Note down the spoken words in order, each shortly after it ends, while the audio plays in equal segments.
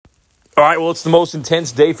All right, well, it's the most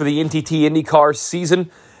intense day for the NTT IndyCar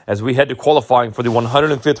season as we head to qualifying for the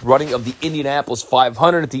 105th running of the Indianapolis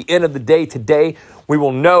 500. At the end of the day today, we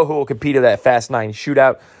will know who will compete in that Fast 9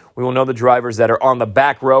 shootout. We will know the drivers that are on the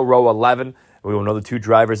back row, row 11. We will know the two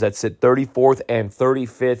drivers that sit 34th and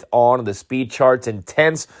 35th on the speed charts.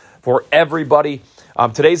 Intense for everybody.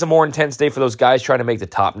 Today's a more intense day for those guys trying to make the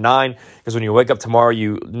top 9 because when you wake up tomorrow,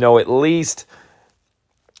 you know at least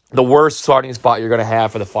the worst starting spot you're going to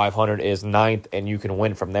have for the 500 is 9th, and you can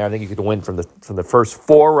win from there. I think you could win from the first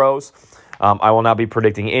 4 rows. I will not be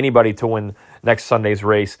predicting anybody to win next Sunday's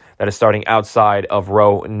race that is starting outside of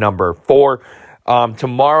row number 4.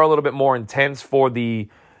 Tomorrow, a little bit more intense for the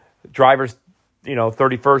drivers,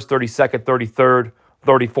 31st, 32nd, 33rd,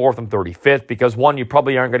 34th, and 35th, because 1, you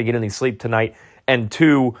probably aren't going to get any sleep tonight, and 2,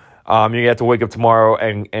 you have to wake up tomorrow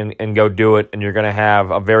and go do it, and you're going to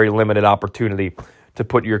have a very limited opportunity to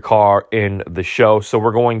put your car in the show. So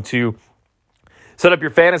we're going to set up your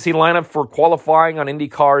fantasy lineup for qualifying on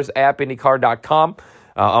IndyCar's app, IndyCar.com.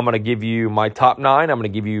 I'm going to give you my top 9. I'm going to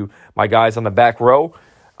give you my guys on the back row,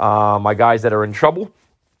 my guys that are in trouble.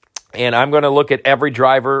 And I'm going to look at every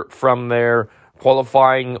driver from their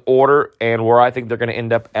qualifying order and where I think they're going to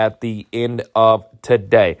end up at the end of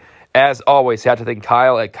today. As always, I have to thank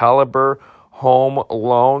Kyle at Caliber Home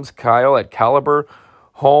Loans. Kyle at Caliber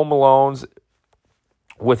Home Loans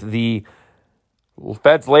with the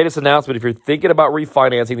Fed's latest announcement. If you're thinking about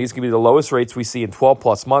refinancing, these can be the lowest rates we see in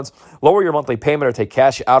 12-plus months. Lower your monthly payment or take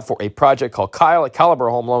cash out for a project. Call Kyle at Caliber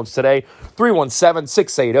Home Loans today,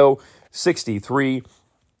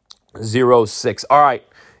 317-680-6306. All right,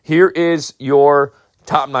 here is your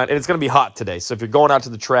top 9, and it's going to be hot today. So if you're going out to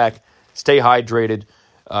the track, stay hydrated,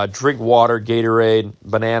 drink water, Gatorade,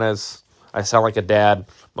 bananas. I sound like a dad,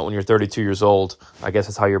 but when you're 32 years old, I guess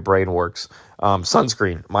that's how your brain works.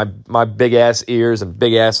 Sunscreen. My big-ass ears and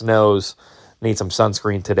big-ass nose need some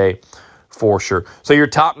sunscreen today for sure. So your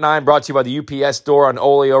top 9 brought to you by the UPS store on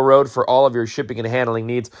Oleo Road for all of your shipping and handling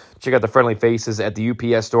needs. Check out the friendly faces at the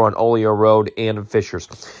UPS store on Oleo Road and Fishers.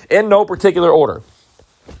 In no particular order,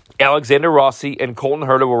 Alexander Rossi and Colton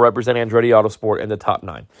Herta will represent Andretti Autosport in the top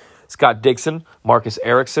 9. Scott Dixon, Marcus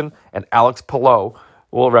Ericsson, and Alex Palou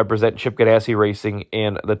will represent Chip Ganassi Racing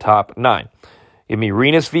in the top 9. Give me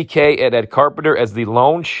Renus VK and Ed Carpenter as the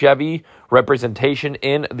lone Chevy representation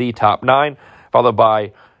in the top 9, followed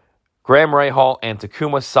by Graham Rahal and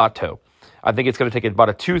Takuma Sato. I think it's going to take about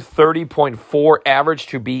a 230.4 average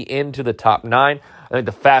to be into the top 9. I think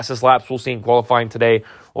the fastest laps we'll see in qualifying today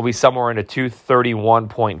will be somewhere in the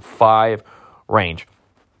 231.5 range.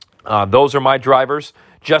 Those are my drivers.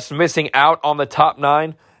 Just missing out on the top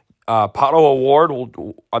 9. Pato Award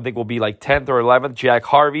I think will be like 10th or 11th. Jack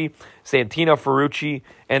Harvey, Santino Ferrucci,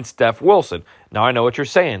 and Steph Wilson. Now I know what you're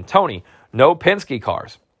saying, Tony. No Penske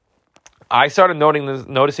cars. I started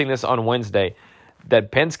noticing this on Wednesday,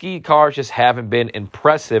 that Penske cars just haven't been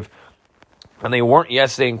impressive, and they weren't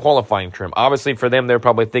yesterday in qualifying trim. Obviously, for them, they're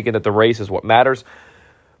probably thinking that the race is what matters.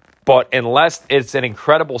 But unless it's an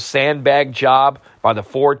incredible sandbag job by the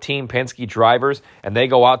 4-team Penske drivers, and they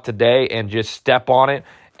go out today and just step on it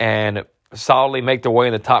and solidly make their way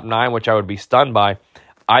in the top 9, which I would be stunned by,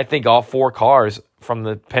 I think all 4 cars from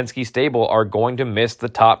the Penske stable are going to miss the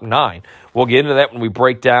top 9. We'll get into that when we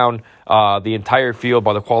break down the entire field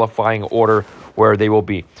by the qualifying order where they will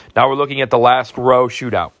be. Now we're looking at the last row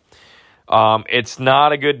shootout. It's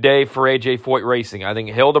not a good day for AJ Foyt Racing. I think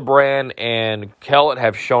Hildebrand and Kellett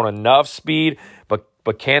have shown enough speed, but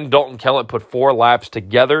can Dalton Kellett put 4 laps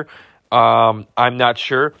together? I'm not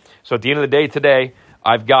sure. So at the end of the day today,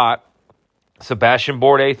 I've got Sebastian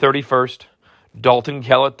Bourdais 31st, Dalton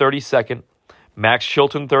Kellett 32nd, Max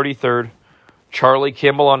Chilton 33rd, Charlie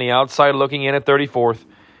Kimball on the outside looking in at 34th,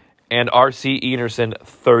 and R.C. Enerson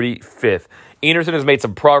 35th. Enerson has made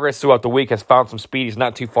some progress throughout the week, has found some speed. He's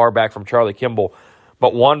not too far back from Charlie Kimball.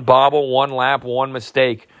 But one bobble, one lap, one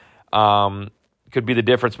mistake could be the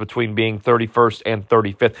difference between being 31st and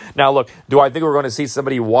 35th. Now, look, do I think we're going to see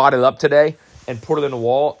somebody wad it up today and put it in the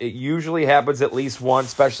wall? It usually happens at least once,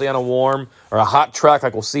 especially on a warm or a hot track.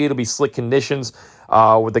 Like we'll see, it'll be slick conditions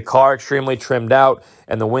with the car extremely trimmed out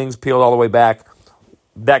and the wings peeled all the way back.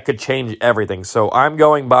 That could change everything. So I'm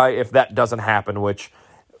going by if that doesn't happen, which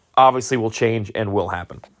obviously will change and will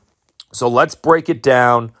happen. So let's break it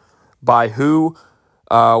down by who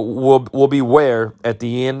will be where at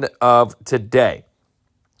the end of today.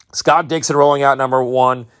 Scott Dixon rolling out number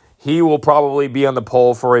 1. He will probably be on the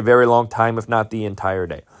pole for a very long time, if not the entire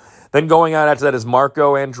day. Then going out after that is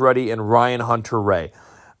Marco Andretti and Ryan Hunter-Reay.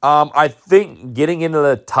 I think getting into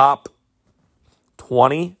the top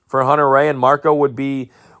 20 for Hunter-Reay and Marco would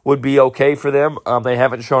be would be okay for them. They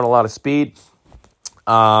haven't shown a lot of speed.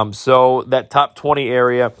 So that top 20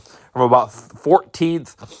 area from about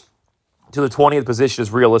 14th to the 20th position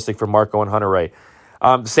is realistic for Marco and Hunter-Reay.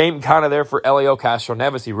 Same kind of there for Helio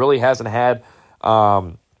Castroneves. He really hasn't had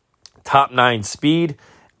top 9 speed.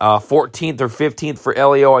 14th or 15th for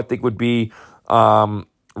Helio, I think, would be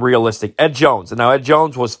realistic. Ed Jones. And now Ed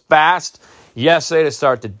Jones was fast yesterday to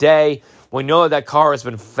start the day. We know that car has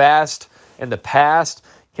been fast in the past.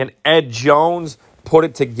 Can Ed Jones put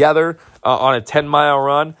it together on a 10-mile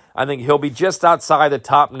run? I think he'll be just outside the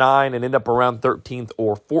top 9 and end up around 13th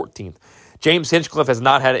or 14th. James Hinchcliffe has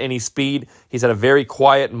not had any speed. He's had a very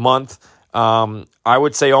quiet month. I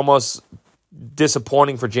would say almost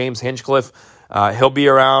disappointing for James Hinchcliffe. He'll be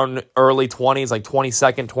around early 20s, like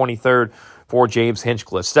 22nd, 23rd for James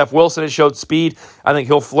Hinchcliffe. Steph Wilson has showed speed. I think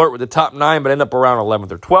he'll flirt with the top 9, but end up around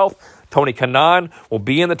 11th or 12th. Tony Kanaan will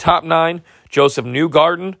be in the top 9. Joseph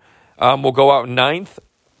Newgarden will go out 9th.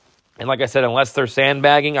 And like I said, unless they're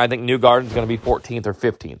sandbagging, I think Newgarden's going to be 14th or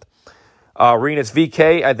 15th. Rinus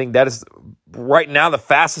VeeKay, I think that is right now the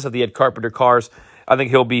fastest of the Ed Carpenter cars. I think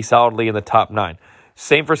he'll be solidly in the top 9.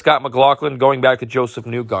 Same for Scott McLaughlin, going back to Joseph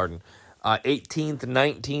Newgarden. 18th,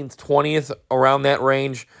 19th, 20th, around that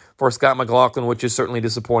range for Scott McLaughlin, which is certainly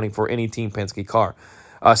disappointing for any Team Penske car.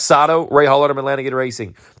 Sato, Ray Hollerman, Lanigan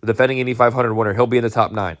Racing, the defending Indy 500 winner. He'll be in the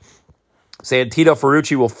top 9. Santino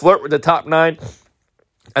Ferrucci will flirt with the top 9.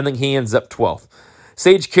 I think he ends up 12th.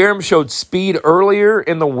 Sage Karam showed speed earlier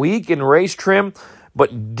in the week in race trim,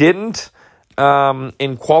 but didn't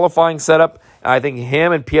in qualifying setup. I think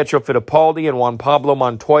him and Pietro Fittipaldi and Juan Pablo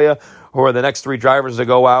Montoya, who are the next 3 drivers to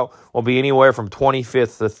go out, will be anywhere from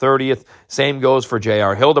 25th to 30th. Same goes for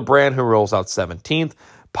J.R. Hildebrand, who rolls out 17th.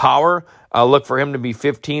 Power, look for him to be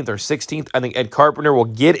 15th or 16th. I think Ed Carpenter will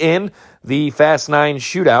get in the Fast 9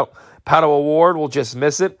 shootout. Pato O'Ward will just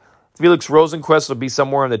miss it. Felix Rosenquist will be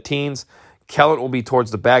somewhere in the teens. Kellett will be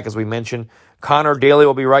towards the back, as we mentioned. Connor Daly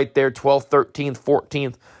will be right there, 12th, 13th,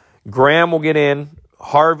 14th. Graham will get in.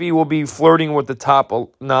 Harvey will be flirting with the top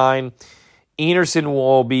 9. Enerson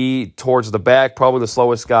will be towards the back, probably the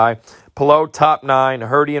slowest guy. Palou, top 9.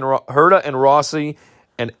 Herta and Rossi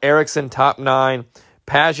and Ericsson, top 9.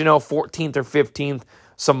 Pagano, 14th or 15th.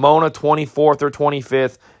 Simona, 24th or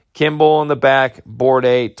 25th. Kimball in the back.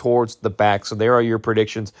 Bourdais towards the back. So there are your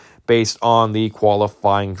predictions based on the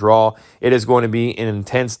qualifying draw. It is going to be an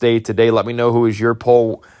intense day today. Let me know who is your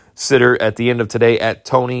pole sitter at the end of today at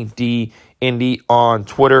Tony D. Indy on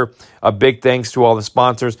Twitter. A big thanks to all the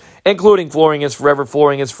sponsors, including Flooring is Forever,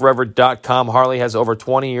 flooringisforever.com. Harley has over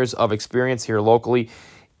 20 years of experience here locally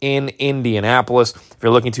in Indianapolis. If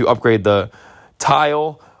you're looking to upgrade the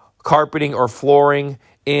tile, carpeting, or flooring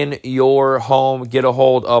in your home, get a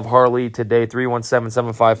hold of Harley today,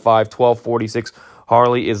 317-755-1246.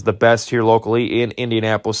 Harley is the best here locally in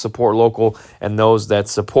Indianapolis. Support local, and those that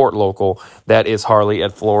support local, that is Harley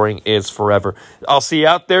at Flooring is Forever. I'll see you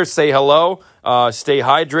out there. Say hello. Stay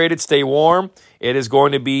hydrated. Stay warm. It is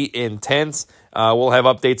going to be intense. We'll have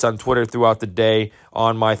updates on Twitter throughout the day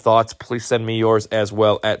on my thoughts. Please send me yours as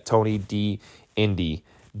well at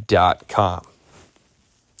TonyDindy.com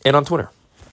and on Twitter.